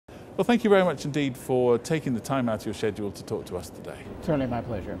Well, thank you very much indeed for taking the time out of your schedule to talk to us today. Certainly my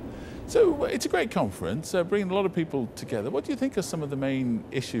pleasure. So it's a great conference, bringing a lot of people together. What do you think are some of the main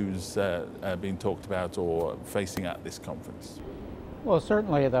issues being talked about or facing at this conference? Well,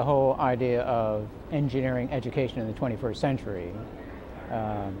 certainly the whole idea of engineering education in the 21st century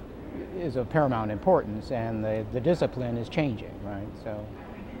is of paramount importance, and the discipline is changing, right? So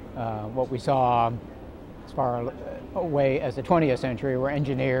what we saw as far away as the 20th century, where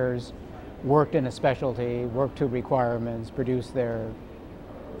engineers worked in a specialty, worked to requirements, produced their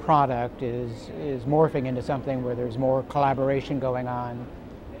product, is morphing into something where there's more collaboration going on,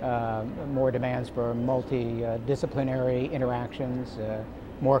 more demands for multidisciplinary interactions,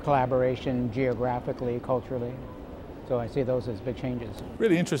 more collaboration geographically, culturally. So I see those as big changes.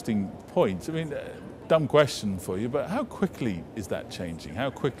 Really interesting points. I mean, dumb question for you, but how quickly is that changing? How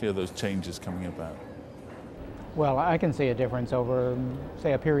quickly are those changes coming about? Well, I can see a difference over,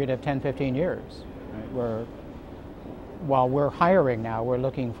 say, a period of 10, 15 years, right, where while we're hiring now, we're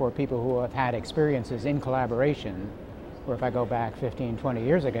looking for people who have had experiences in collaboration, where if I go back 15, 20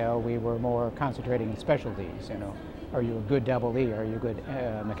 years ago, we were more concentrating in specialties, you know. Are you a good double E? Are you a good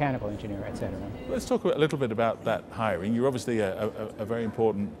mechanical engineer, et cetera? Let's talk a little bit about that hiring. You're obviously a very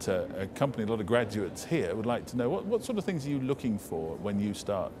important company. A lot of graduates here would like to know what sort of things are you looking for when you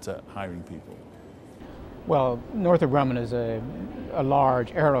start hiring people? Well, Northrop Grumman is a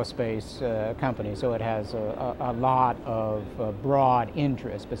large aerospace company, so it has a lot of broad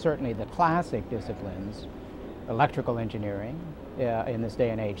interests, but certainly the classic disciplines, electrical engineering, in this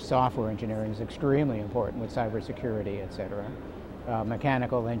day and age, software engineering is extremely important with cybersecurity, et cetera.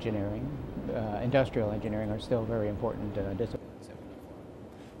 Mechanical engineering, industrial engineering are still very important disciplines.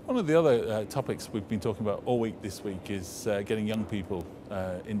 One of the other topics we've been talking about all week this week is getting young people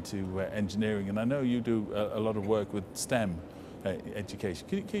into engineering, and I know you do a lot of work with STEM education.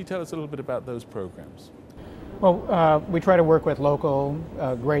 Can you tell us a little bit about those programs? Well, we try to work with local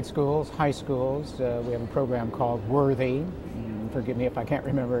grade schools, high schools. We have a program called Worthy. Forgive me if I can't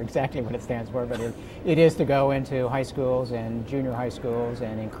remember exactly what it stands for, but it is to go into high schools and junior high schools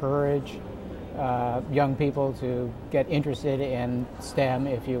and encourage young people to get interested in STEM,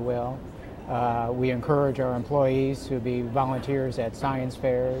 if you will. We encourage our employees to be volunteers at science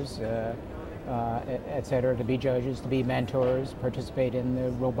fairs, et cetera, to be judges, to be mentors, participate in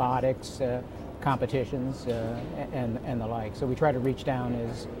the robotics competitions and the like. So we try to reach down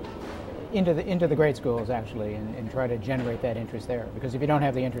into the grade schools, actually, and try to generate that interest there. Because if you don't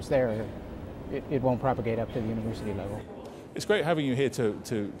have the interest there, it won't propagate up to the university level. It's great having you here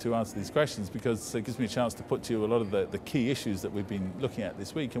to answer these questions, because it gives me a chance to put to you a lot of the key issues that we've been looking at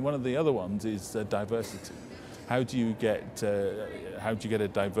this week. And one of the other ones is diversity. How do you get a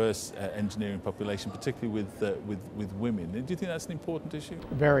diverse engineering population, particularly with women? Do you think that's an important issue?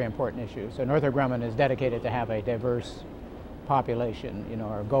 Very important issue. So Northrop Grumman is dedicated to have a diverse population. You know,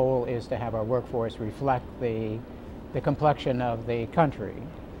 our goal is to have our workforce reflect the complexion of the country.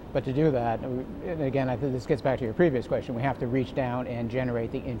 But to do that, and again, I think this gets back to your previous question, we have to reach down and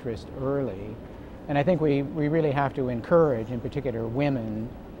generate the interest early. And I think we really have to encourage, in particular, women,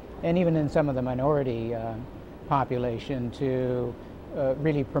 and even in some of the minority population, to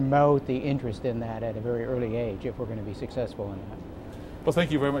really promote the interest in that at a very early age if we're going to be successful in that. Well,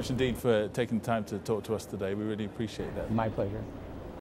 thank you very much indeed for taking the time to talk to us today. We really appreciate that. My pleasure.